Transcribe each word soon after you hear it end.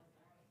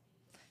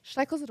Should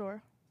I close the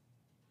door?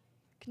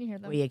 Can you hear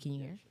them? Wait, yeah, can you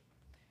hear?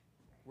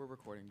 We're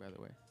recording, by the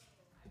way.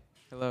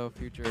 Hello,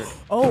 future.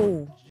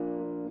 Oh,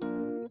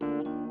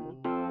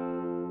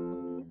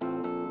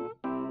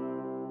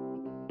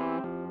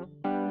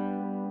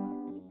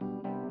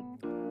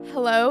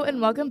 Hello and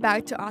welcome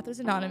back to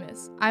Authors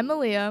Anonymous. I'm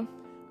Malia,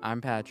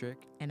 I'm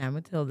Patrick. and I'm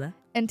Matilda.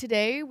 and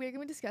today we're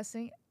going to be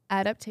discussing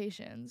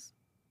adaptations.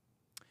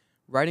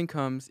 Writing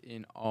comes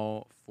in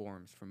all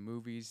forms, from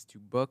movies to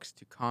books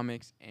to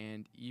comics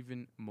and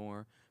even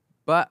more.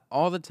 But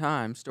all the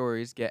time,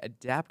 stories get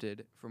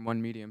adapted from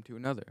one medium to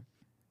another.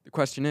 The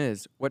question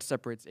is, what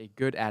separates a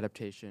good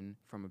adaptation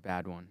from a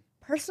bad one?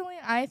 Personally,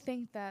 I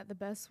think that the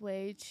best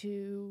way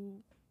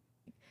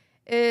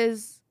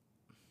is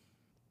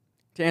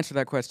To answer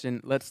that question,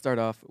 let's start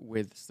off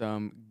with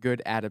some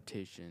good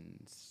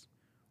adaptations.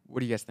 What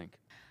do you guys think?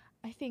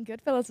 I think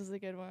Goodfellas is a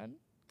good one.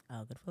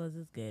 Oh, Goodfellas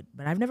is good,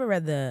 but I've never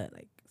read the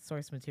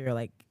source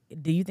material.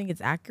 Do you think it's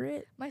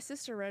accurate? My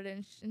sister read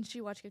it and she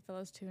watched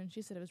Goodfellas too, and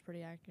she said it was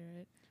pretty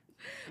accurate.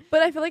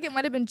 But I feel like it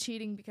might have been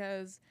cheating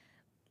because,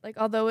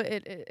 although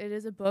it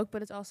is a book,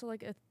 but it's also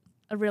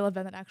a real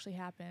event that actually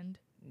happened.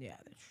 Yeah,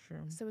 that's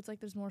true. So it's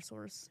there's more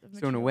source of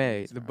So in a material way,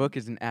 to use the from. book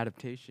is an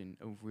adaptation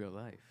of real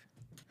life.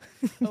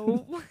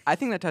 Oh. I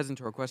think that ties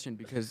into our question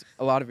because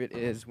a lot of it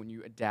is when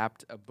you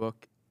adapt a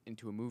book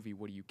into a movie,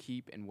 what do you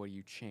keep and what do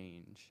you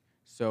change?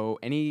 So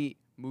any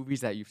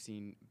movies that you've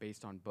seen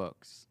based on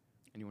books?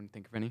 Anyone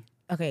think of any?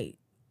 Okay,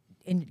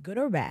 in good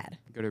or bad?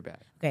 Good or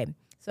bad? Okay,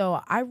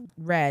 so I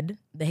read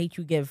The Hate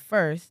You Give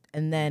first,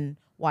 and then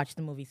watched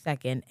the movie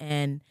second,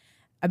 and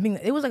I mean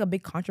it was a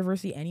big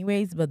controversy,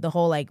 anyways. But the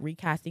whole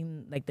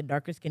recasting the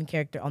darker skinned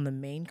character on the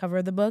main cover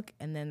of the book,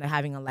 and then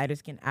having a lighter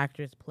skinned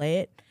actress play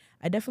it,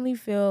 I definitely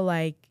feel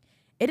like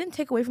it didn't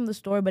take away from the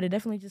story, but it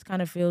definitely just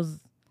kind of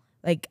feels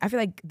I feel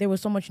like there was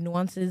so much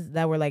nuances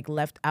that were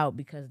left out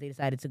because they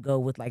decided to go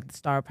with the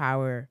star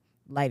power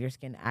lighter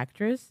skinned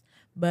actress.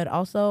 But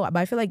I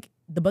feel like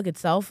the book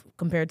itself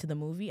compared to the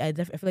movie, I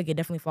feel like it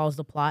definitely follows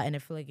the plot, and I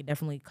feel like it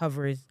definitely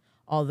covers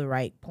all the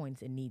right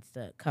points it needs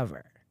to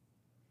cover.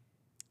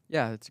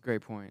 Yeah, that's a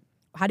great point.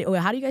 How do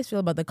you guys feel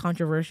about the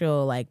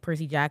controversial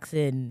Percy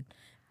Jackson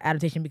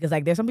adaptation? Because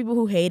there's some people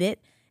who hate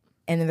it,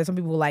 and then there's some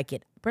people who like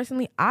it.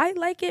 Personally, I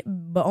like it,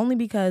 but only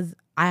because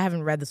I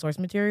haven't read the source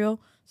material,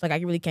 so I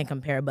really can't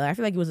compare. But I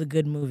feel like it was a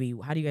good movie.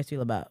 How do you guys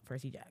feel about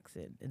Percy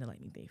Jackson and the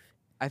Lightning Thief?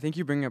 I think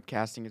you bringing up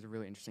casting is a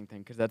really interesting thing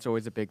because that's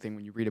always a big thing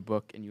when you read a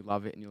book and you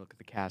love it and you look at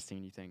the casting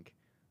and you think,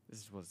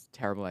 this was a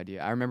terrible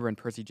idea. I remember in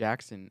Percy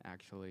Jackson,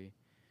 actually,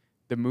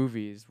 the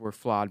movies were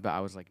flawed, but I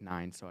was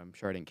 9, so I'm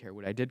sure I didn't care.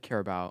 What I did care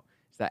about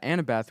is that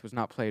Annabeth was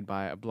not played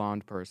by a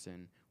blonde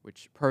person,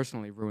 which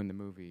personally ruined the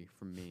movie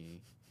for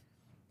me.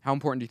 How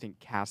important do you think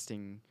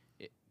casting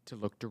it to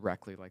look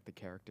directly like the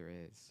character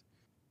is?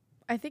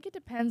 I think it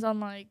depends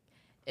on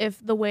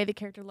if the way the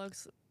character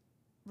looks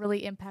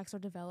really impacts our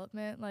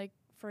development.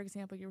 For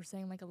example, you were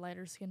saying a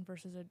lighter skin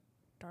versus a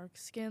dark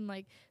skin,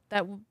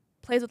 that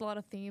plays with a lot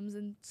of themes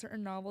in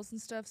certain novels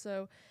and stuff.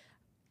 So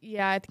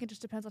yeah, I think it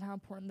just depends on how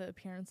important the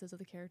appearance is of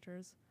the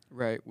characters.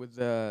 Right, with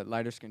the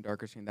lighter skin,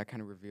 darker skin, that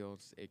kind of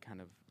reveals a kind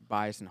of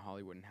bias in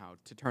Hollywood and how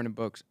to turn in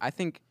books. I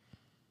think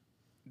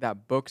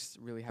that books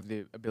really have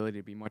the ability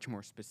to be much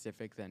more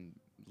specific than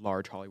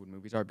large Hollywood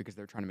movies are because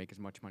they're trying to make as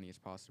much money as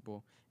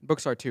possible.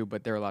 Books are too,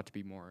 but they're allowed to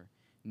be more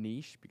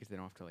niche because they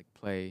don't have to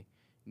play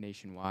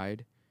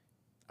nationwide.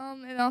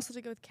 And also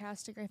to go with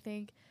casting, I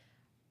think,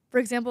 for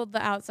example,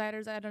 The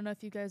Outsiders, I don't know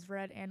if you guys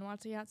read and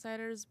watched The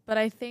Outsiders, but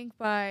I think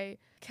by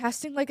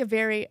casting a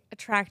very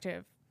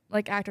attractive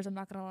actors, I'm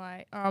not gonna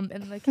lie,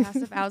 in the cast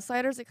of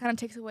Outsiders, it kind of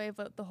takes away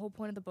what the whole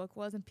point of the book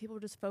was, and people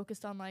were just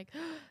focused on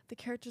the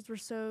characters were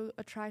so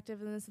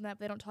attractive and this and that,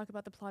 but they don't talk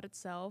about the plot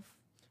itself.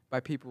 By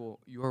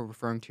people, you are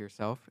referring to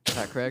yourself. Is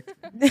that correct?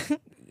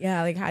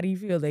 Yeah, how do you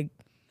feel?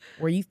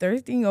 Were you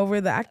thirsting over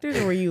the actors,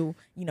 or were you,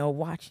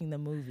 watching the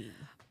movie?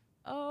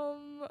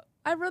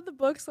 I read the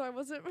book, so I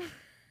wasn't.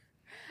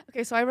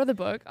 Okay, so I read the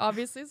book,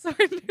 obviously, so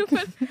I knew,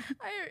 but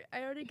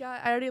I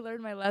already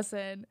learned my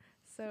lesson,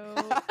 so.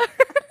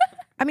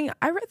 I mean,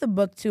 I read the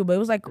book too, but it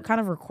was kind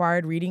of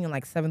required reading in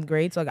 7th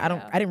grade. So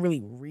I didn't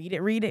really read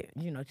it.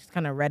 Just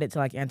kind of read it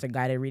to answer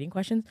guided reading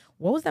questions.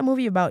 What was that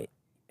movie about,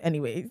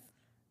 anyways?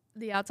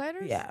 The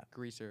Outsiders? Yeah.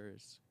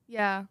 Greasers.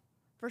 Yeah.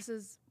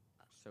 Versus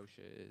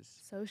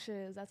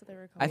Socias. That's what they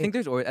were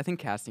called. I think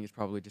casting is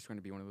probably just going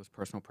to be one of those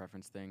personal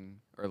preference thing,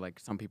 or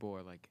some people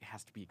are it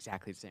has to be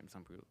exactly the same.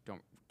 Some people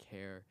don't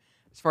care.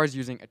 As far as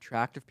using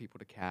attractive people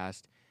to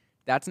cast,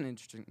 that's an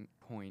interesting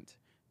point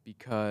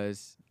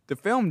because the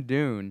film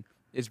Dune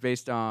is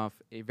based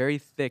off a very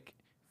thick,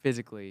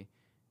 physically,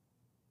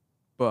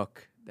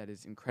 book that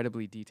is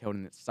incredibly detailed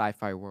in its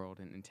sci-fi world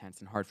and intense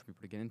and hard for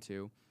people to get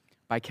into.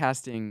 By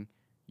casting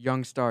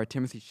young star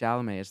Timothée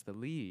Chalamet as the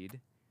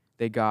lead,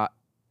 they got,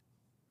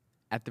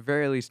 at the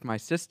very least, my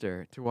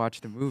sister to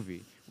watch the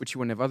movie, which she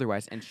wouldn't have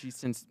otherwise, and she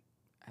since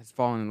has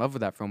fallen in love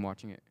with that film,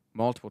 watching it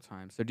multiple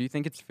times. So do you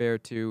think it's fair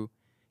to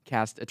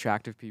cast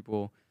attractive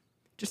people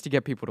just to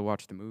get people to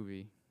watch the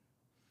movie?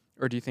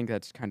 Or do you think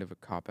that's kind of a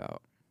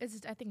cop-out?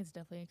 I think it's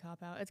definitely a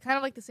cop out. It's kind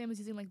of like the same as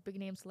using like big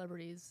name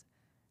celebrities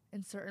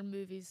in certain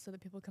movies so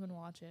that people come and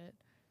watch it.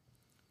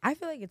 I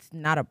feel like it's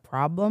not a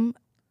problem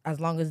as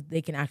long as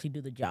they can actually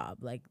do the job.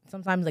 Like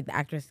sometimes like the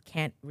actress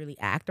can't really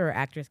act or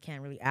actress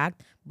can't really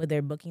act, but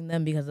they're booking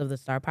them because of the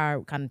star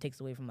power kind of takes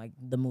away from like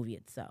the movie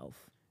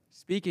itself.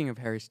 Speaking of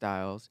Harry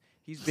Styles,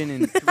 he's been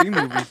in 3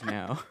 movies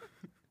now.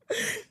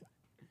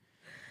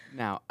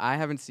 Now, I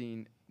haven't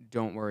seen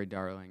Don't Worry,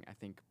 Darling. I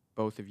think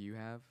both of you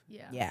have.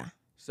 Yeah. Yeah.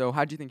 So,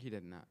 how do you think he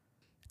did in that?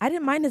 I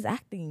didn't mind his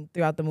acting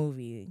throughout the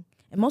movie.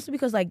 And mostly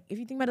because, like, if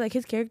you think about it, like,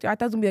 his character, I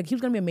thought it was gonna be like he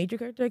was gonna be a major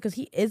character because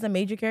he is a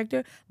major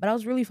character. But I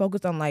was really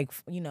focused on, like,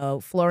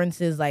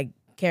 Florence's like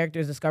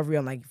character's discovery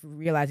on like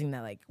realizing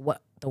that like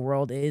what the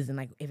world is and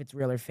like if it's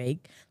real or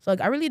fake. So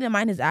like I really didn't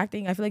mind his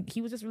acting. I feel like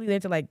he was just really there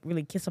to like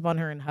really kiss upon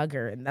her and hug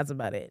her, and that's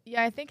about it.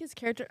 Yeah, I think his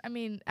character, I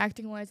mean,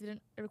 acting wise, it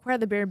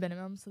required the bare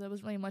minimum, so there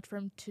wasn't really much for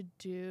him to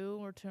do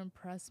or to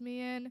impress me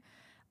in.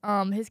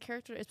 His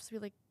character is supposed to be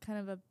like kind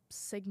of a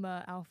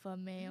Sigma alpha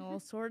male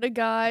sort of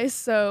guy,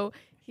 so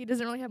he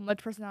doesn't really have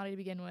much personality to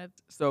begin with.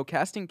 So,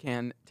 casting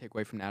can take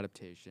away from an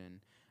adaptation.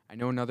 I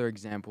know another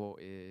example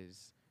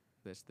is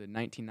the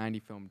 1990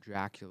 film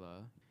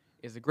Dracula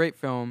is a great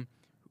film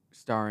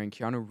starring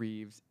Keanu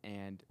Reeves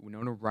and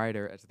Winona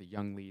Ryder as the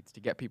young leads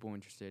to get people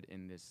interested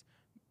in this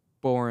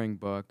boring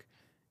book.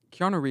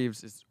 Keanu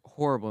Reeves is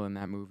horrible in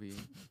that movie.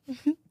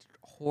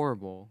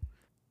 Horrible.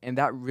 And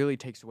that really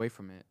takes away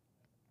from it.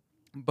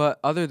 But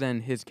other than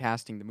his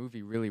casting, the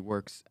movie really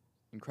works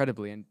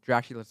incredibly. And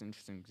Dracula's an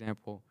interesting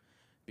example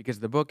because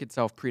the book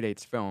itself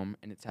predates film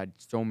and it's had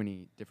so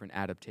many different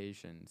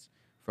adaptations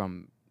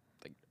from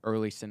like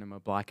early cinema,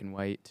 black and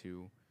white,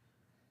 to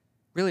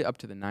really up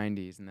to the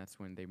 90s, and that's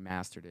when they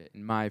mastered it.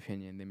 In my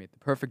opinion, they made the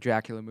perfect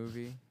Dracula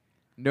movie.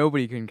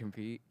 Nobody can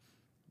compete.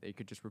 They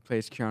could just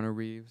replace Keanu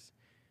Reeves.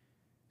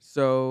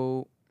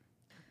 So,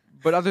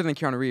 but other than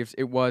Keanu Reeves,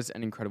 it was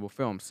an incredible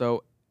film.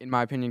 So, in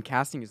my opinion,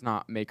 casting is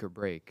not make or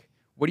break.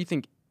 What do you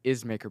think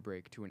is make or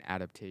break to an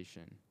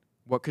adaptation?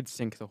 What could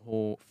sink the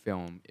whole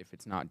film if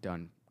it's not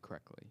done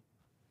correctly?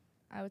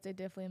 I would say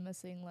definitely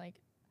missing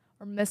like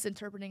or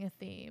misinterpreting a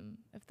theme,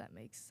 if that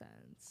makes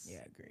sense.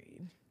 Yeah,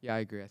 agreed. Yeah, I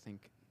agree. I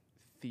think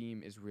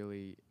theme is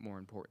really more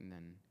important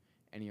than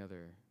any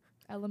other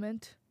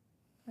Element.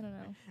 I don't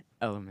know.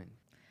 element.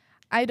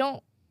 I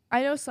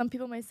know some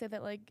people might say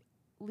that like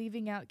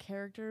leaving out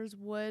characters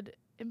would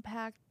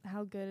impact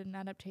how good an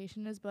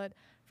adaptation is, but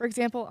for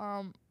example,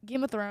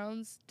 Game of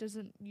Thrones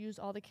doesn't use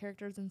all the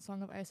characters in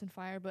Song of Ice and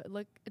Fire, but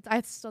look,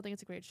 I still think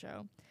it's a great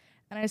show,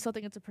 and I still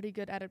think it's a pretty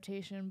good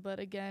adaptation. But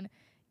again,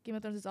 Game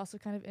of Thrones is also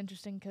kind of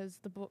interesting because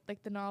the book,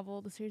 like the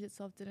novel, the series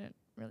itself didn't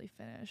really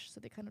finish, so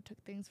they kind of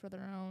took things for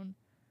their own.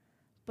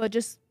 But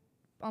just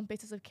on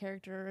basis of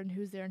character and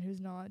who's there and who's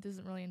not, it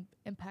doesn't really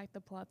impact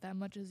the plot that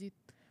much as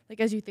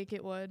you think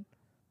it would.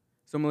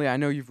 So, Malia, I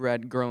know you've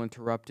read Girl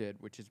Interrupted,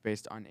 which is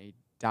based on a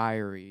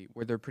diary.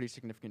 Were there pretty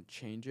significant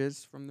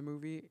changes from the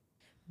movie?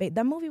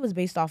 That movie was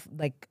based off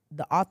like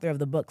the author of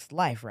the book's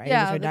life, right? It was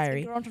Yeah, her that's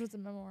diary. Girl Interrupted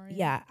a memoir.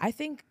 Yeah, I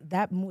think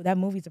that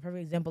movie is a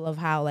perfect example of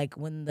how like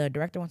when the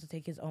director wants to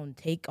take his own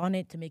take on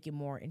it to make it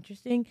more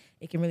interesting,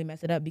 it can really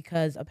mess it up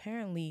because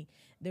apparently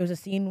there was a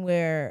scene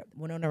where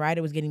Winona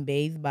Ryder was getting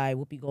bathed by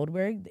Whoopi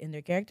Goldberg in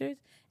their characters,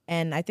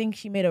 and I think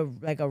she made a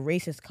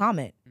racist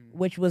comment,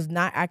 which was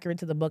not accurate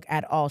to the book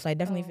at all. So I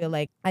definitely feel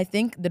like I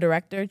think the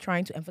director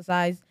trying to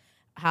emphasize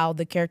how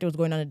the character was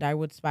going on a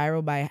downward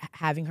spiral by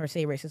having her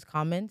say racist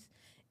comments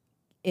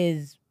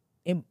is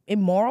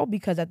immoral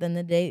because at the end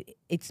of the day,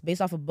 it's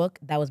based off a book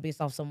that was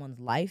based off someone's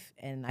life,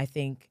 and I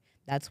think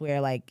that's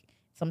where like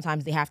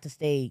sometimes they have to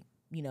stay,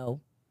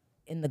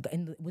 within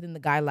the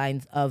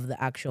guidelines of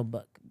the actual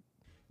book.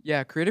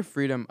 Yeah, creative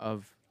freedom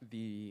of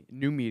the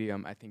new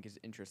medium, I think, is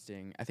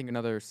interesting. I think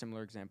another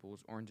similar example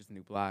is Orange is the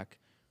New Black,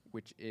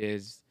 which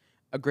is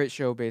a great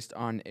show based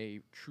on a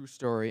true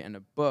story and a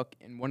book.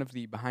 And one of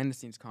the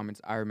behind-the-scenes comments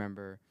I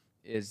remember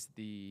is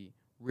the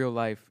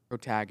real-life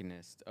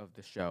protagonist of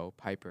the show,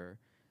 Piper,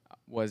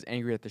 was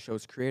angry at the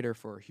show's creator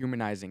for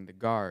humanizing the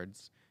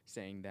guards,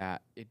 saying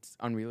that it's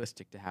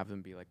unrealistic to have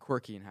them be like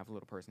quirky and have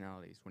little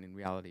personalities, when in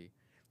reality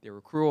they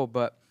were cruel.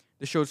 But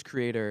the show's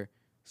creator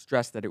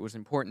stressed that it was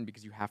important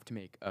because you have to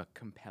make a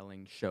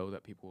compelling show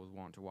that people will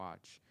want to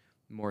watch,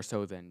 more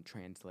so than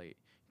translate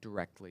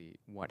directly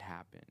what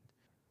happened.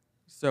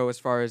 So as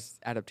far as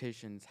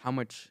adaptations, how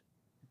much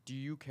do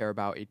you care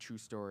about a true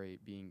story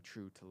being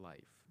true to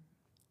life?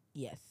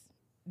 Yes,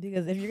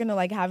 because if you're gonna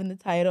like have in the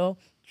title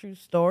true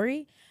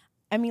story,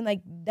 I mean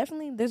like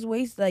definitely there's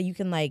ways that you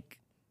can like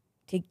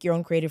take your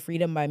own creative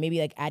freedom by maybe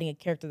like adding a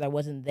character that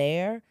wasn't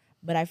there.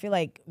 But I feel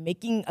like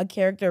making a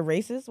character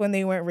racist when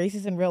they weren't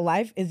racist in real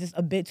life is just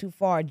a bit too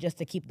far just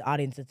to keep the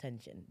audience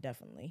attention.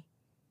 Definitely.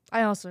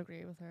 I also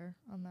agree with her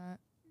on that.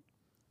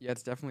 Yeah,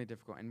 it's definitely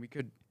difficult. And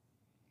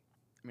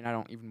I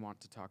don't even want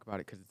to talk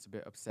about it because it's a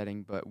bit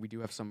upsetting, but we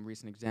do have some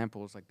recent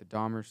examples like the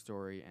Dahmer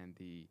story and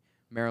the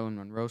Marilyn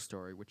Monroe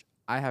story, which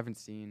I haven't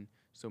seen,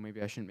 so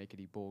maybe I shouldn't make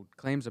any bold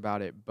claims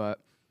about it,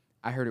 but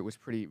I heard it was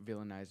pretty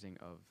villainizing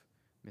of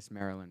Miss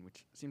Marilyn,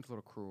 which seems a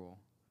little cruel.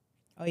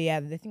 Oh yeah,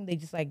 I think they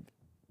just like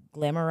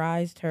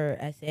glamorized her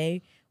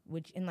essay,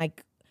 which in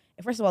like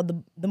first of all,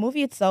 the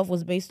movie itself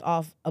was based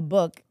off a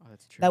book Oh,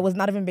 that's true. that was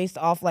not even based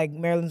off like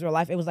Marilyn's real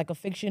life. It was like a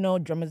fictional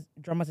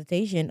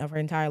dramatization of her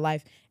entire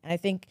life, and I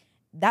think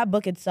that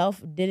book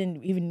itself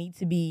didn't even need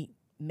to be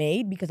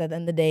made because at the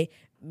end of the day,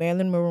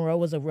 Marilyn Monroe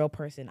was a real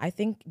person. I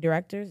think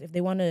directors, if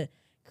they want to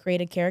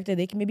create a character,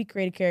 they can maybe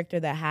create a character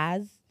that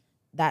has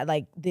that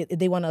like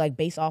they want to like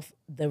base off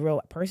the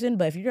real person.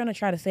 But if you're gonna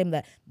try to say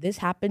that this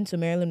happened to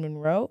Marilyn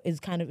Monroe, is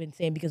kind of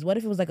insane because what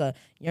if it was like a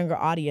younger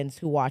audience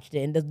who watched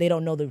it and they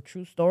don't know the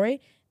true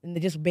story and they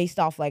just based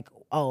off like,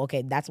 oh,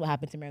 okay, that's what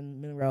happened to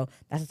Marilyn Monroe.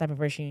 That's the type of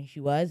person she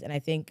was, and I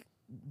think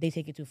they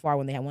take it too far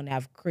when they want to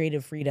have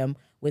creative freedom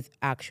with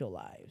actual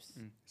lives.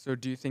 So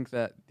do you think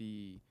that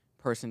the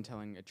person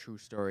telling a true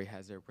story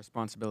has a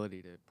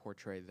responsibility to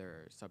portray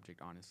their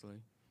subject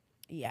honestly?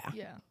 Yeah.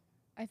 Yeah.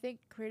 I think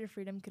creative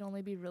freedom can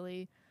only be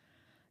really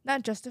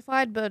not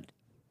justified, but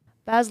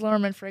Baz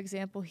Luhrmann, for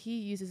example, he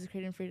uses his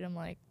creative freedom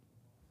like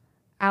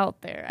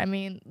out there. I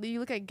mean, you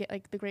look at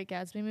like the Great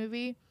Gatsby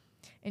movie,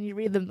 and you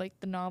read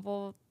the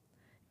novel.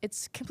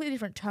 It's completely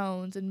different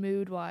tones and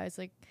mood wise.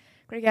 Like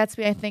Great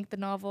Gatsby, I think the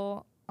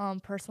novel,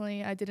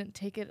 personally, I didn't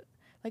take it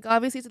like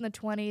obviously it's in the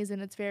 20s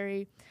and it's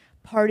very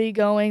party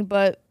going,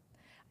 but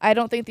I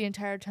don't think the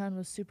entire tone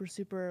was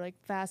super like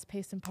fast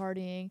paced and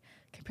partying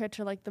compared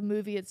to like the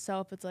movie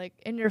itself. It's like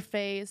in your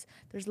face.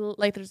 There's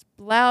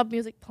loud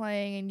music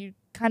playing and you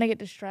kind of get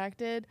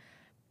distracted.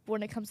 But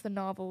when it comes to the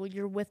novel,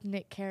 you're with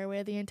Nick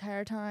Carraway the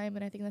entire time,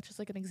 and I think that's just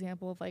like an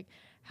example of like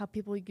how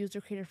people use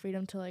their creative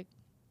freedom to like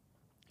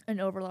an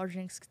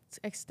overlarging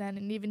extent.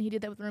 And even he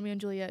did that with Romeo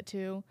and Juliet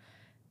too.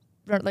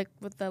 Like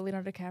with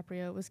Leonardo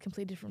DiCaprio, it was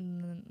completely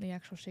different than the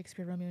actual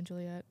Shakespeare Romeo and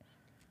Juliet.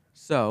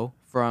 So,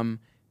 from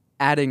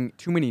adding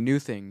too many new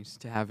things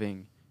to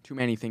having too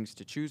many things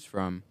to choose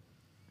from,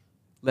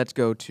 let's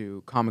go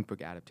to comic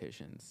book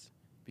adaptations.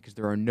 Because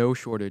there are no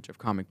shortage of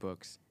comic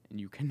books,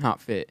 and you cannot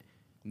fit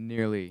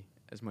nearly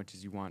as much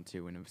as you want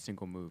to in a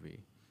single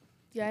movie.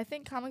 Yeah, I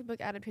think comic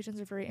book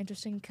adaptations are very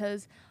interesting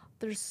because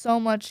there's so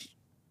much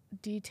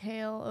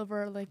detail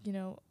over like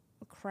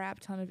a crap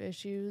ton of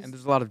issues. And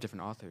there's a lot of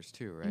different authors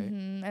too, right?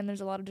 Mm-hmm. And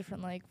there's a lot of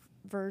different like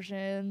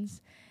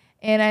versions,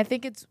 and I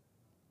think it's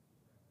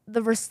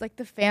the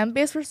fan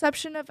base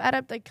reception of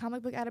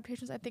comic book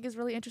adaptations. I think is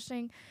really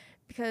interesting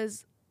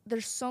because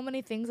there's so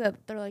many things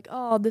that they're like,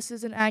 oh, this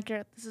isn't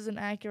accurate,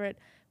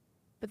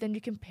 but then you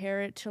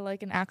compare it to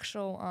like an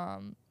actual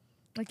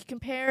like you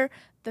compare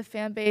the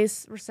fan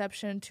base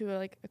reception to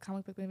like a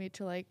comic book movie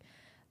to like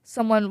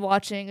someone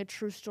watching a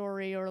true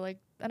story or like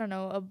I don't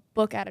know, a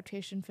book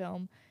adaptation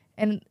film,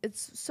 and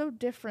it's so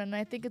different. And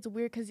I think it's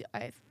weird because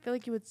I feel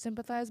like you would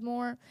sympathize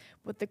more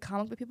with the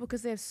comic book people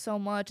because they have so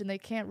much and they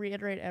can't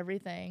reiterate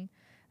everything.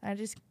 And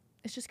it's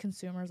just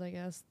consumers, I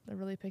guess. They're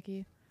really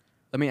picky.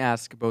 Let me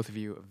ask both of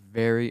you a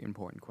very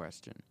important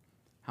question.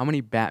 How many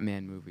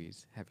Batman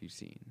movies have you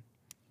seen?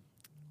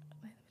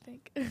 I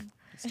think.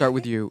 Start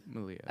with you,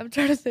 Malia. I'm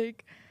trying to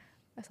think.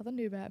 I saw the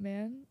new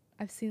Batman.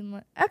 I've seen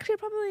actually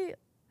probably.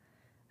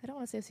 I don't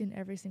want to say I've seen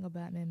every single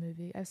Batman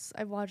movie.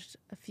 I've watched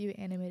a few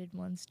animated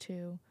ones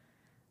too.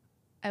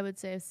 I would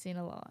say I've seen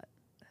a lot.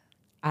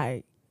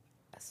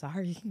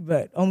 Sorry,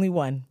 but only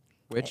one.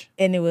 Which?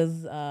 And it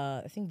was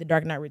I think The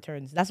Dark Knight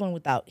Returns. That's one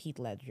without Heath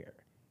Ledger,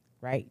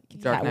 right?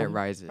 Dark Knight Catwoman.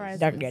 Rises.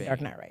 Dark Bane,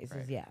 Knight Rises.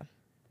 right. Yeah.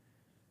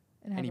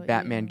 And how Any about you?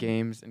 Batman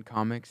games and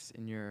comics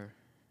in your?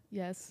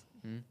 Yes.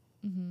 Hmm?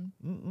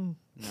 Mm-hmm.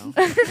 No.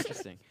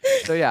 Interesting.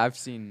 So yeah, I've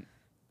seen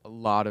a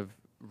lot of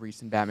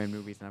recent Batman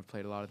movies, and I've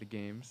played a lot of the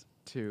games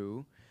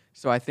too.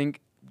 So I think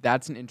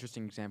that's an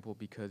interesting example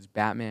because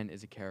Batman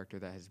is a character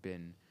that has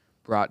been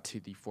brought to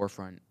the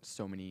forefront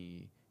so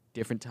many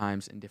different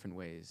times in different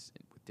ways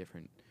with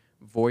different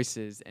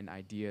voices and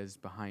ideas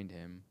behind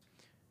him.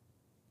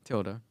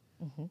 Tilda,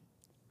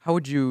 how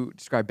would you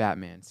describe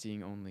Batman,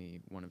 seeing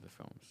only one of the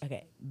films?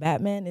 Okay,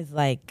 Batman is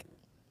like,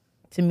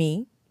 to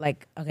me,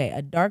 like, okay,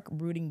 a dark,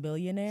 brooding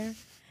billionaire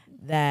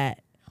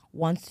that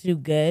wants to do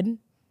good,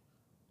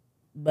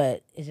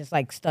 but it's just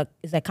like stuck.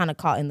 It's like kind of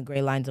caught in the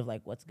gray lines of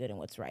like what's good and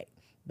what's right,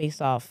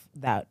 based off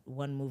that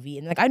one movie.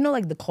 And like I know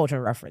like the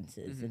cultural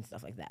references and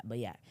stuff like that, but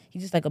yeah,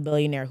 he's just like a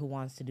billionaire who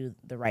wants to do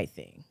the right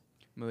thing.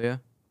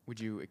 Malia, would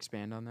you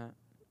expand on that?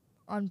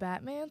 On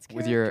Batman's character?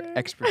 With your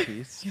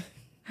expertise?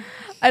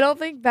 I don't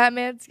think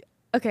Batman's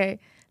okay.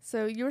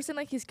 So you were saying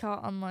like he's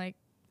caught on like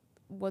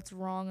what's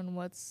wrong and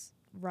what's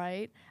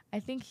right. I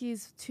think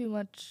he's too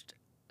much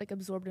like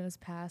absorbed in his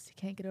past. He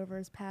can't get over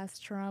his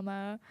past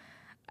trauma.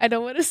 I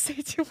don't want to say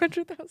too much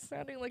without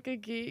sounding like a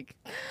geek,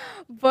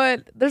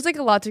 but there's like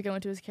a lot to go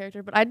into his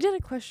character. But I did a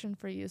question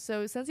for you.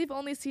 So since you've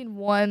only seen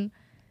one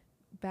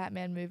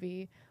Batman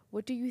movie,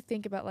 what do you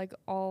think about like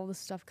all the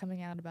stuff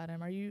coming out about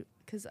him? Are you,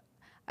 because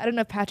I don't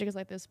know if Patrick is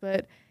like this,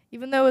 but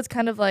even though it's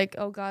kind of like,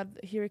 oh God,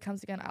 here he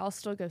comes again, I'll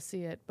still go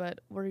see it. But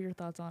what are your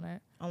thoughts on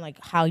it? On like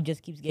how he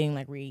just keeps getting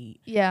like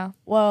Yeah.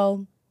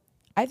 Well,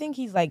 I think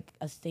he's like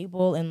a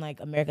staple in like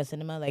American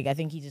cinema. Like I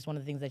think he's just one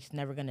of the things that's just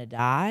never gonna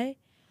die.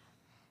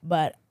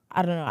 But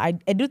I don't know.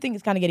 I do think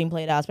it's kind of getting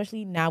played out,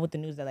 especially now with the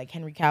news that like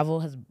Henry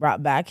Cavill has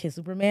brought back his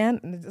Superman,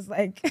 and it's just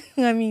like,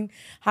 I mean,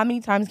 how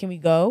many times can we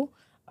go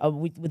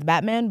with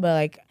Batman? But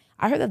like,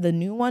 I heard that the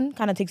new one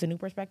kind of takes a new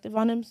perspective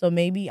on him, so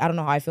maybe I don't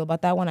know how I feel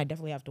about that one. I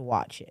definitely have to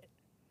watch it.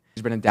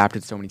 He's been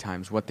adapted so many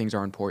times. What things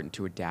are important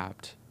to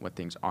adapt? What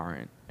things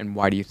aren't? And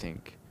why do you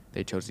think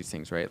they chose these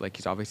things? Right? Like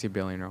he's obviously a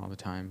billionaire all the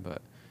time,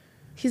 but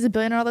He's a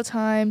billionaire all the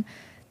time.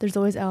 There's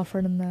always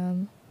Alfred in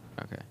them.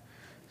 okay.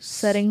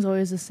 Setting's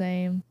always the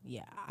same.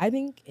 Yeah, I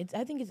think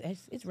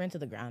it's rent to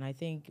the ground. I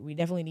think we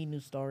definitely need new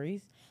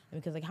stories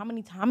because like how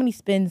many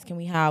spins can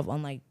we have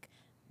on like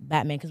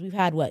Batman? Because we've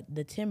had what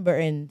the Tim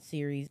Burton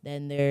series,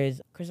 then there's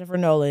Christopher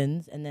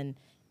Nolan's, and then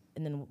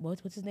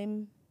what's his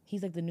name?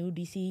 He's like the new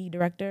DC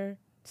director.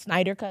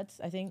 Snyder cuts,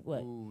 I think.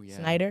 What? Ooh, yeah.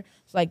 Snyder.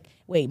 So like,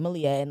 wait,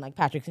 Malia and like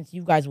Patrick, since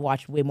you guys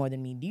watched way more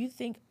than me, do you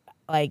think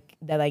like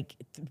that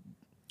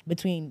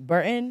between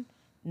Burton,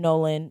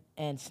 Nolan,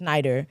 and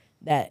Snyder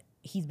that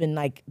he's been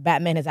like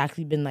Batman has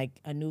actually been like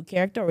a new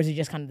character, or is it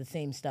just kind of the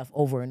same stuff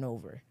over and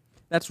over?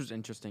 That's what's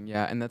interesting,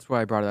 yeah, and that's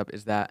why I brought it up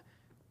is that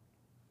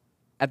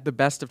at the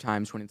best of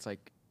times when it's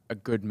like a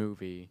good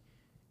movie,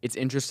 it's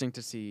interesting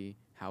to see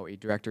how a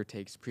director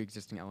takes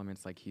pre-existing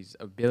elements like he's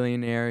a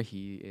billionaire,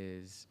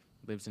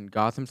 lives in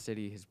Gotham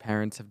City, his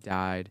parents have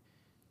died.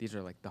 These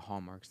are like the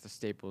hallmarks, the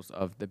staples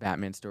of the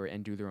Batman story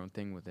and do their own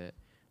thing with it.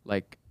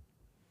 Like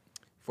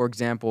for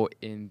example,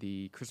 in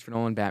the Christopher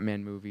Nolan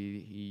Batman movie,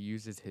 he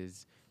uses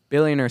his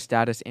billionaire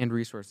status and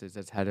resources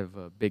as head of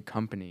a big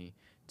company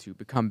to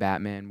become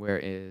Batman,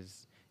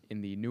 whereas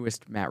in the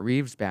newest Matt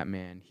Reeves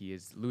Batman, he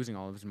is losing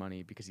all of his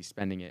money because he's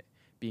spending it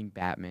being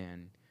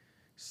Batman.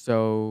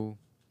 So,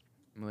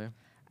 Malia?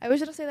 I was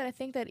gonna say that I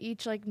think that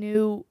each like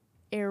new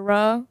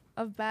era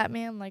of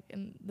Batman, like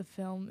in the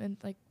film and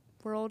like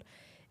world,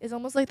 is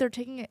almost like they're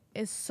taking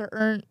a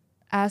certain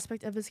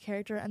aspect of his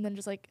character and then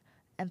just like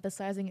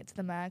emphasizing it to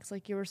the max.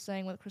 Like you were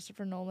saying with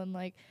Christopher Nolan,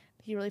 like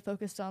he really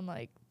focused on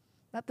like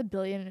not the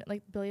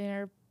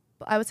billionaire,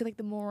 but I would say like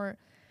the more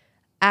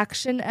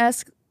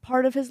action-esque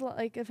part of his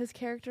of his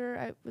character.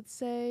 I would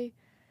say,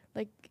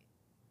 like,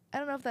 I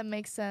don't know if that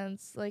makes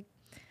sense. Like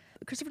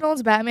Christopher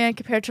Nolan's Batman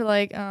compared to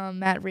like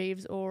Matt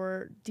Reeves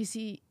or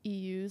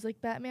DCEU's like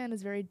Batman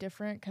is very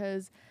different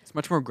because It's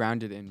much more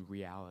grounded in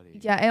reality.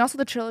 yeah, and also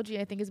the trilogy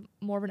I think is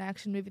more of an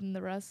action movie than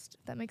the rest.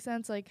 If that makes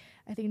sense. Like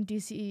I think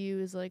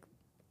DCEU is like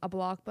a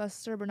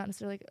blockbuster, but not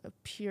necessarily like a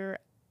pure.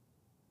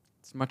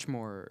 It's much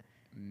more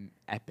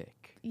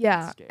epic. in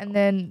Yeah, scale. and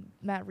then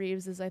Matt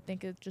Reeves is I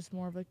think it's just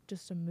more of like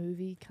just a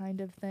movie kind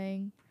of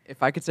thing.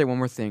 If I could say one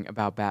more thing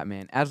about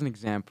Batman as an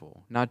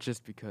example, not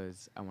just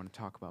because I want to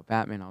talk about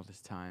Batman all this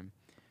time,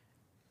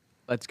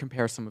 let's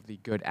compare some of the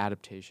good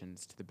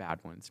adaptations to the bad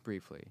ones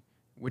briefly.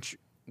 Which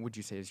would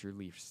you say is your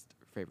least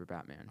favorite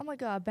Batman? Oh my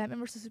god, Batman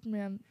versus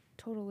Superman,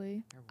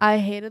 totally. I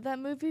hated that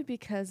movie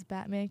because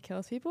Batman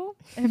kills people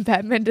and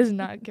Batman does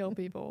not kill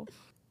people.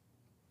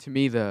 To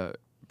me, the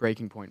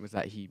breaking point was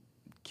that he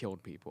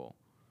killed people.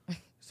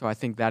 So I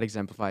think that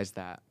exemplifies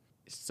that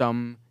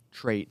some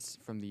traits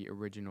from the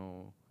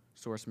original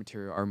source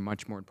material are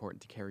much more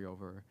important to carry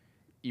over,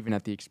 even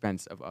at the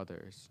expense of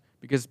others.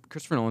 Because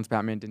Christopher Nolan's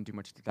Batman didn't do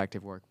much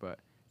detective work, but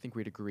I think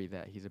we'd agree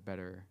that he's a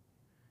better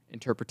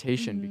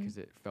interpretation because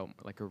it felt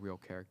like a real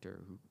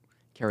character who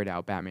carried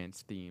out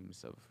Batman's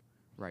themes of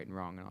right and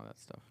wrong and all that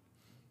stuff.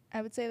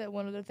 I would say that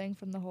one other thing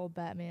from the whole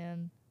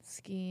Batman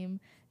scheme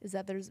is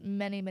that there's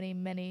many, many,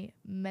 many,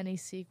 many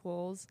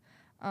sequels.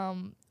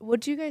 What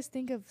do you guys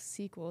think of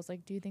sequels?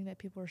 Like, do you think that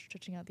people are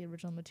stretching out the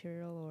original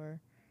material, or?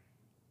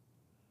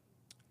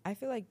 I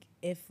feel like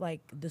if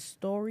like the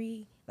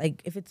story,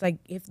 like if it's like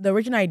if the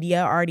original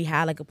idea already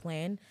had like a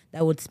plan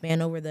that would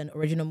span over the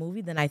original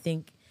movie, then I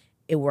think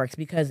it works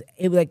because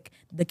it like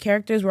the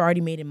characters were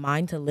already made in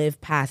mind to live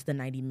past the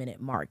 90-minute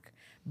mark.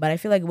 But I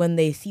feel like when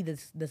they see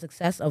the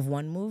success of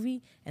one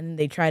movie and then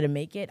they try to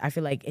make it, I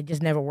feel like it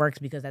just never works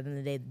because at the end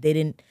of the day they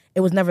didn't. It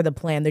was never the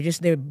plan.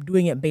 They're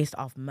doing it based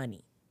off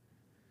money.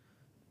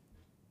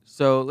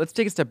 So let's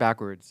take a step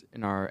backwards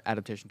in our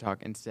adaptation talk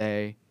and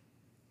say,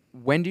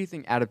 when do you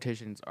think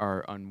adaptations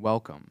are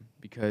unwelcome?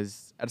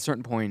 Because at a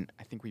certain point,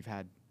 I think we've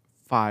had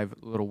 5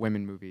 Little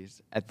Women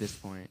movies at this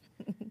point.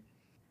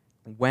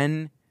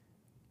 When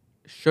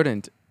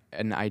shouldn't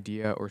an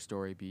idea or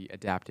story be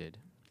adapted?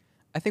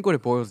 I think what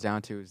it boils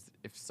down to is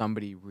if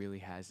somebody really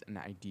has an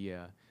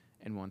idea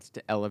and wants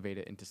to elevate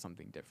it into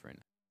something different.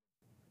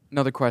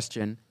 Another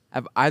question,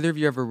 have either of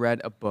you ever read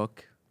a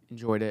book,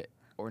 enjoyed it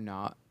or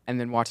not, and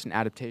then watched an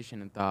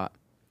adaptation and thought,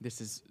 this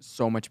is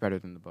so much better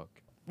than the book?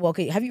 Well,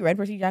 okay, have you read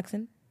Percy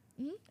Jackson?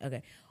 Mm-hmm.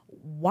 Okay.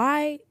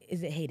 Why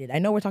is it hated? I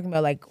know we're talking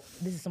about like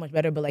this is so much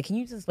better, but like, can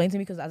you just explain to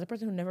me? Because as a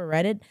person who never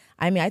read it,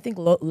 I mean, I think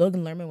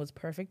Logan Lerman was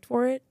perfect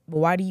for it. But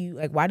why do you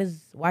like? Why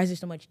is there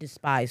so much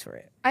despise for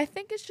it? I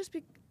think it's just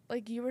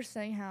like you were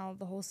saying how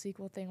the whole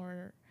sequel thing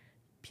where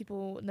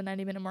people the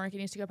 90-minute mark it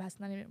needs to go past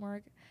the 90-minute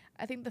mark.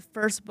 I think the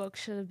first book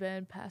should have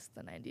been past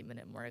the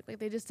 90-minute mark. Like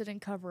they just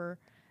didn't cover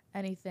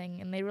anything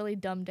and they really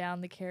dumbed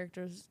down the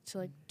characters to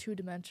like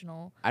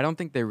 2-dimensional. I don't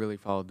think they really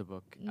followed the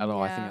book at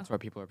all. I think Yeah. that's why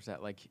people are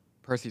upset. Like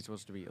Percy's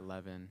supposed to be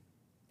 11.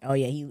 Oh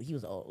yeah, he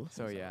was old.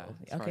 So He was yeah, old.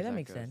 as far Okay, as that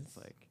makes goes, sense. it's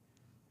like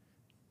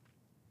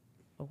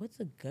But what's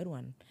a good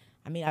one?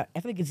 I mean, I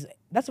feel like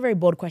that's a very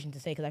bold question to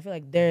say because I feel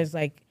like there's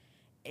like,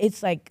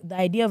 it's like the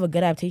idea of a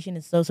good adaptation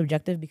is so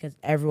subjective because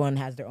everyone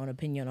has their own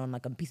opinion on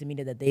like a piece of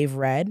media that they've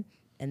read,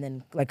 and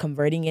then like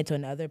converting it to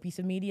another piece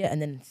of media,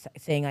 and then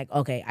saying like,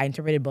 okay, I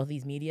interpreted both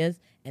these medias,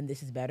 and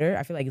this is better.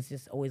 I feel like it's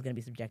just always gonna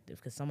be subjective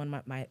because someone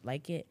might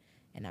like it,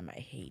 and I might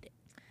hate it.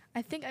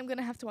 I think I'm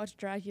gonna have to watch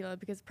Dracula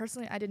because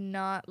personally I did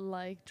not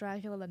like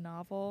Dracula the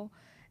novel,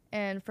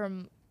 and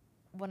from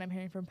what I'm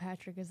hearing from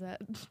Patrick is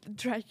that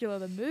Dracula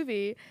the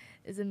movie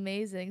is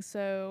amazing.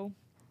 So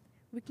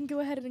we can go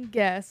ahead and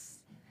guess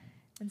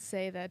and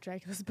say that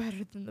Dracula's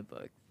better than the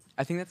book.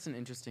 I think that's an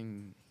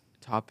interesting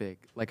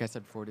topic. Like I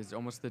said before, it is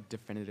almost the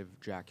definitive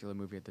Dracula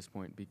movie at this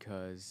point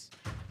because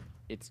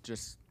it's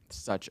just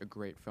such a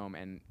great film,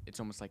 and it's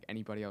almost like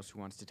anybody else who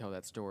wants to tell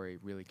that story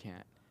really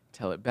can't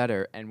tell it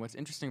better. And what's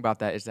interesting about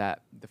that is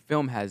that the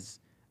film has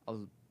a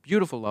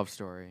beautiful love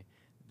story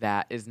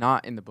that is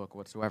not in the book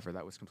whatsoever.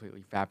 That was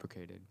completely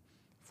fabricated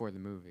for the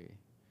movie,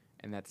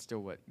 and that's still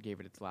what gave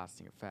it its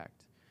lasting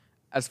effect.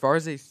 As far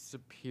as a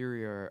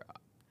superior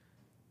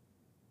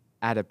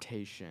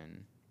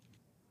adaptation,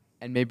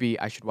 and maybe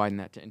I should widen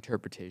that to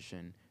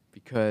interpretation,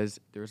 because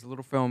there's a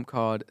little film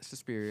called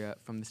Suspiria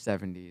from the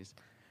 70s,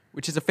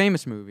 which is a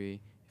famous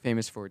movie,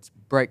 famous for its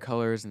bright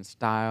colors and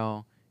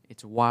style.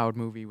 It's a wild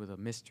movie with a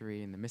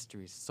mystery, and the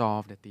mystery is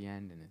solved at the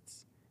end, and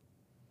it's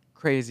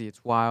crazy,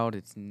 it's wild,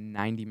 it's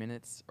 90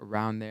 minutes,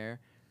 around there.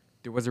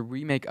 There was a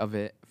remake of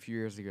it a few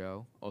years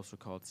ago, also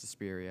called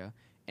Suspiria,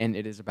 and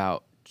it is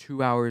about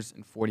 2 hours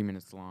and 40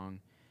 minutes long,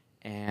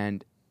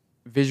 and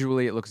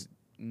visually it looks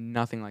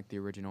nothing like the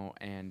original,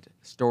 and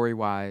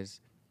story-wise,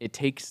 it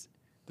takes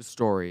the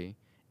story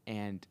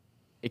and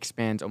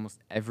expands almost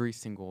every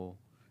single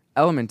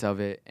element of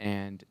it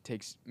and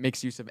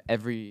makes use of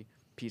every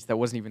piece that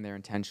wasn't even there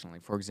intentionally.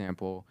 For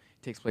example,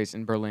 it takes place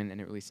in Berlin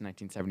and it released in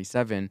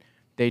 1977.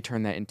 They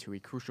turned that into a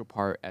crucial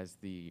part as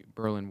the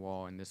Berlin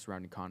Wall and the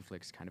surrounding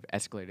conflicts kind of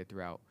escalated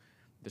throughout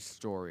the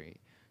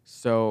story.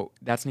 So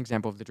that's an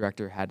example of the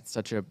director had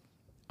such a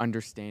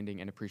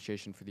understanding and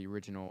appreciation for the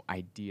original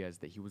ideas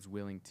that he was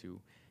willing to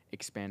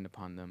expand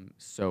upon them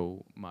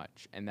so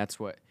much. And that's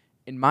what,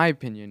 in my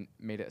opinion,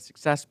 made it a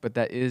success, but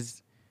that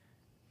is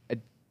a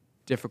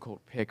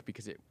difficult pick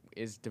because it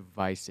is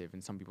divisive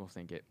and some people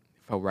think it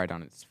fell right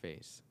on its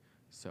face.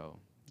 So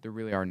there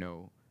really are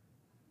no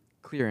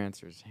clear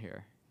answers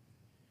here.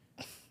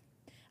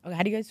 Okay,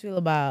 how do you guys feel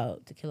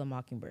about To Kill a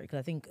Mockingbird? Because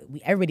I think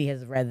everybody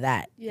has read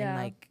that,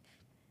 Yeah.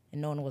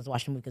 and no one was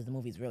watching the movie because the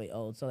movie's really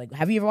old. So like,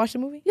 have you ever watched the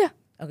movie? Yeah.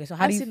 Okay, so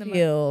how I've do you seen the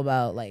feel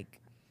about like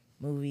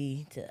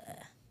movie to?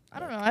 I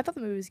don't know. I thought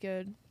the movie was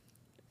good,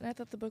 and I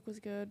thought the book was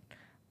good.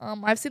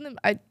 I've seen them.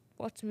 I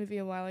watched the movie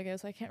a while ago,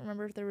 so I can't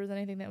remember if there was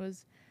anything that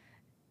was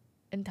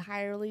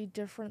entirely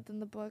different than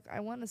the book.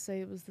 I want to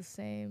say it was the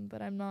same,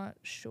 but I'm not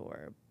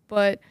sure.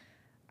 But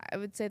I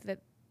would say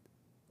that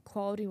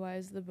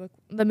quality-wise,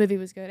 the movie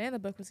was good, and the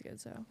book was good.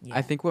 So Yeah.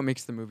 I think what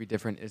makes the movie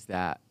different is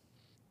that,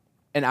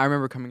 and I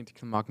remember coming to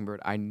Kill a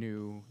Mockingbird, I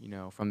knew,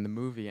 from the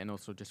movie and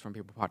also just from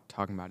people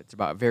talking about it, it's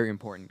about a very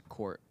important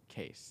court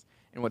case.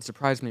 And what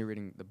surprised me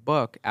reading the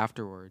book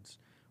afterwards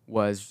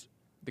was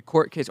the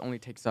court case only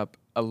takes up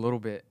a little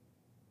bit.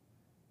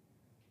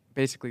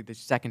 Basically, the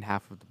second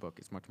half of the book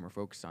is much more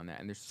focused on that,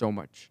 and there's so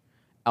much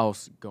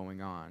else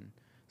going on.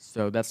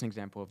 So that's an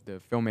example of the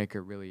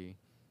filmmaker really,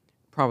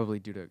 probably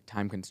due to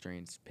time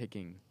constraints,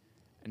 picking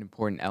an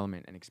important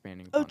element and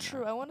expanding upon true.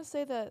 that. I want to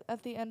say that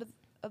at the end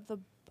of the,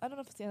 I don't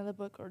know if it's the end of the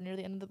book or near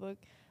the end of the book,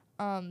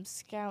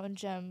 Scout and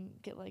Jem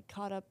get like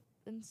caught up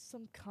in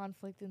some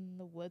conflict in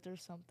the woods or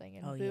something,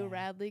 and Oh, Boo yeah.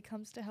 Radley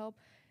comes to help.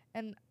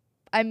 And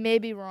I may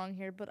be wrong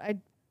here, but I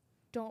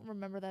don't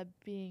remember that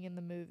being in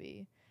the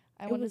movie.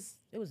 It was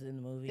in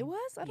the movie. It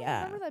was. I don't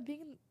Yeah. remember that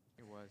being in.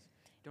 It was.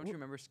 Don't you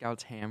remember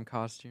Scout's ham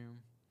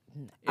costume?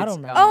 I don't It's,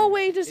 remember. Oh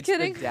wait, just it's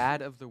kidding. the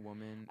dad of the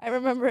woman. I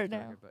remember it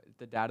sorry, now. But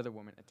the dad of the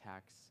woman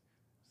attacks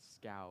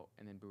Scout,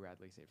 and then Boo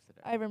Radley saves the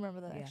day. I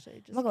remember that Yeah. actually.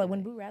 Just Look, like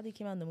when kidding. Boo Radley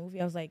came out in the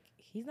movie, I was like,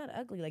 he's not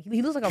ugly. Like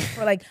he looks like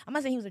like I'm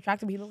not saying he was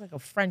attractive, but he looked like a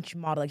French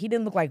model. Like he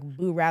didn't look like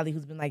Boo Radley,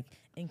 who's been like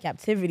in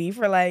captivity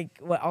for like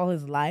all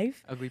his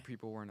life. Ugly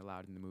people weren't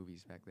allowed in the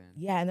movies back then.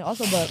 Yeah, and then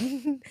also, but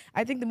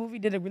I think the movie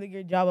did a really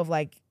good job of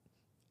like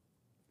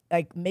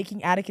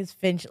making Atticus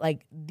Finch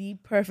like the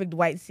perfect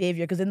white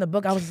savior. Because in the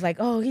book, I was just like,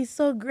 oh, he's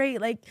so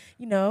great. Like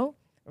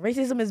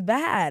racism is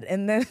bad.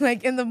 And then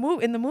like in the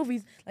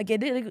movies, like it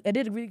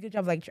did a really good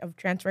job of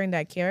transferring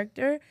that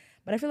character.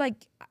 But I feel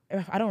like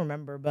I don't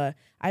remember, but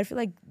I feel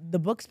like the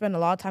book spent a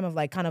lot of time of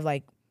like kind of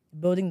like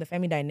building the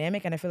family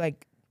dynamic, and I feel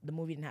like the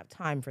movie didn't have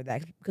time for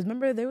that. Because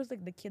remember, there was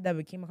like the kid that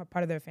became a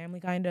part of their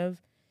family, kind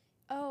of.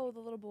 Oh, the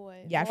little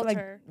boy. Yeah, Walter. I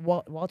feel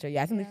like Walter.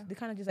 Yeah, I think Yeah. they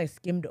kind of just like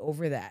skimmed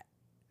over that.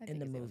 I in think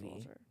the his name was movie.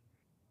 Walter.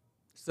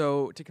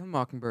 So, To Kill a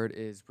Mockingbird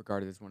is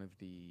regarded as one of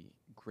the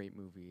great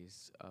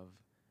movies of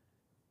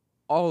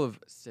all of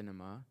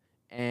cinema,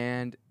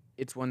 and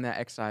it's one that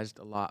excised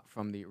a lot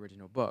from the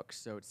original book.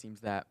 So it seems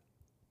that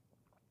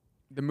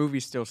the movie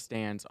still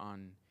stands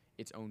on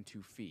its own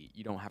 2 feet.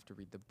 You don't have to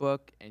read the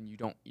book, and you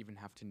don't even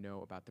have to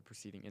know about the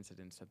preceding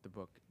incidents that the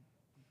book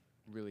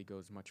really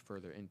goes much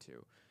further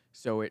into.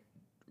 So it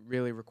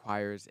really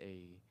requires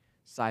a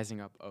sizing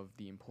up of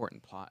the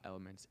important plot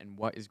elements and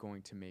what is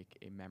going to make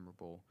a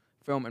memorable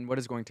film and what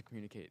is going to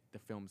communicate the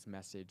film's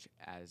message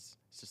as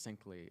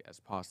succinctly as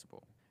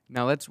possible.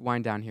 Now let's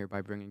wind down here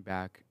by bringing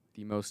back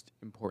the most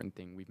important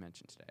thing we've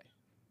mentioned today.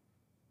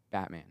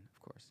 Batman,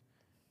 of course.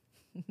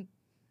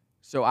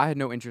 So I had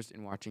no interest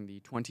in watching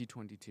the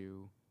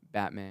 2022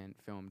 Batman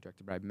film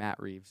directed by Matt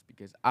Reeves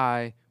because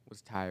I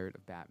was tired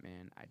of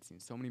Batman. I'd seen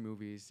so many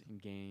movies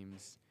and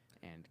games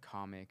and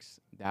comics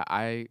that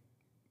I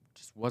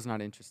just was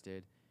not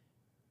interested.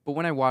 But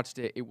when I watched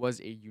it, it was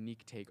a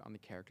unique take on the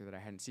character that I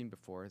hadn't seen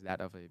before,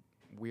 that of a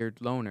weird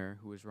loner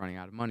who was running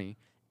out of money.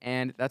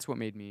 And that's what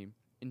made me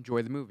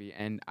enjoy the movie,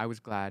 and I was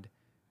glad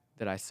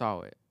that I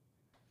saw it.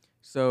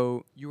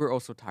 So you were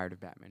also tired of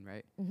Batman,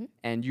 right? Mm-hmm.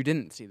 And you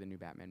didn't see the new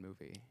Batman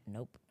movie.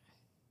 Nope.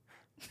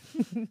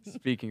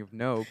 Speaking of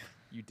Nope,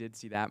 you did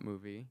see that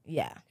movie.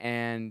 Yeah.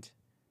 And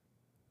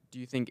do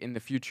you think in the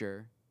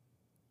future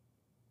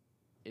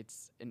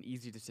it's an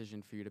easy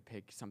decision for you to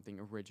pick something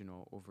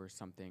original over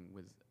something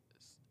with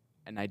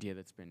an idea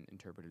that's been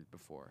interpreted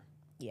before?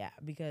 Yeah,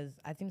 because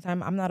I think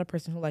I'm not a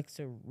person who likes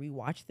to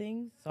rewatch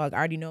things. So like, I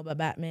already know about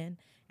Batman,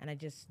 and I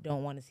just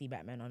don't want to see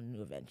Batman on a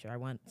new adventure. I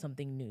want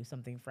something new,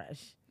 something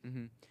fresh.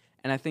 Mm-hmm.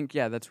 And I think,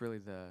 yeah, that's really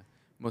the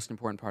most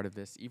important part of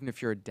this. Even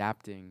if you're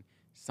adapting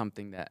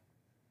something that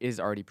is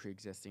already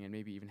pre-existing and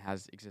maybe even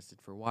has existed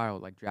for a while,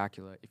 like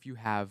Dracula, if you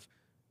have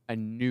a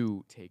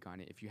new take on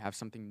it, if you have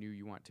something new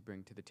you want to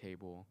bring to the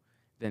table,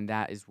 then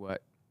that is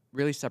what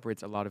really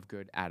separates a lot of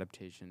good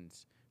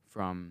adaptations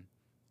from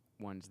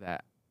ones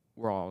that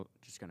we're all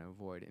just going to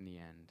avoid in the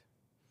end.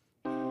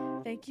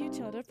 Thank you,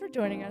 Tilda, for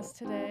joining us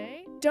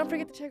today. Don't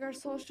forget to check our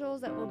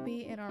socials that will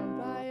be in our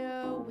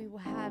bio. We will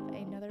have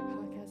another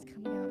podcast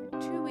coming out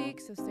in 2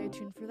 weeks, so stay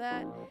tuned for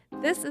that.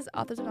 This is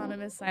Authors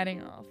Anonymous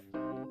signing off.